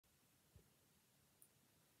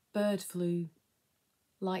Bird flu,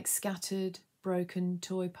 like scattered, broken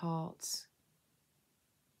toy parts.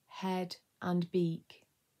 Head and beak,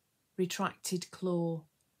 retracted claw,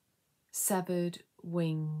 severed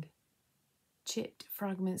wing, chipped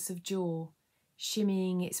fragments of jaw,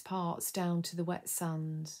 shimmying its parts down to the wet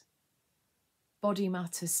sands. Body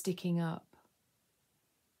matter sticking up.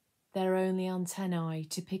 Their only antennae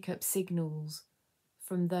to pick up signals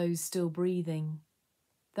from those still breathing,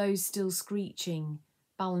 those still screeching,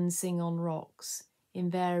 balancing on rocks in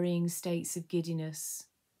varying states of giddiness,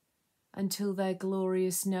 until their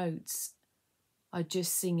glorious notes are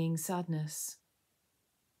just singing sadness.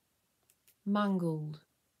 Mangled,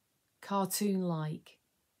 cartoon-like,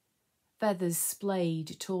 feathers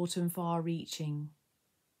splayed, taut and far-reaching.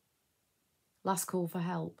 Last call for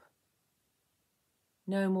help.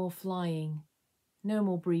 No more flying, no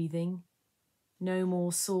more breathing, no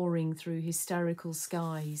more soaring through hysterical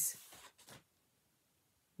skies.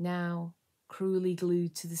 Now, cruelly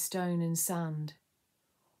glued to the stone and sand,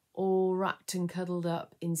 all wrapped and cuddled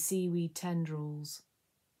up in seaweed tendrils,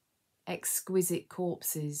 exquisite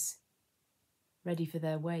corpses, ready for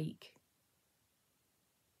their wake.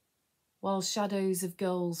 While shadows of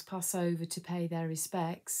gulls pass over to pay their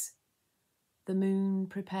respects, the moon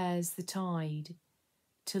prepares the tide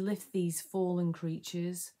to lift these fallen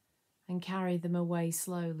creatures and carry them away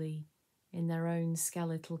slowly in their own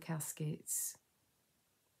skeletal caskets.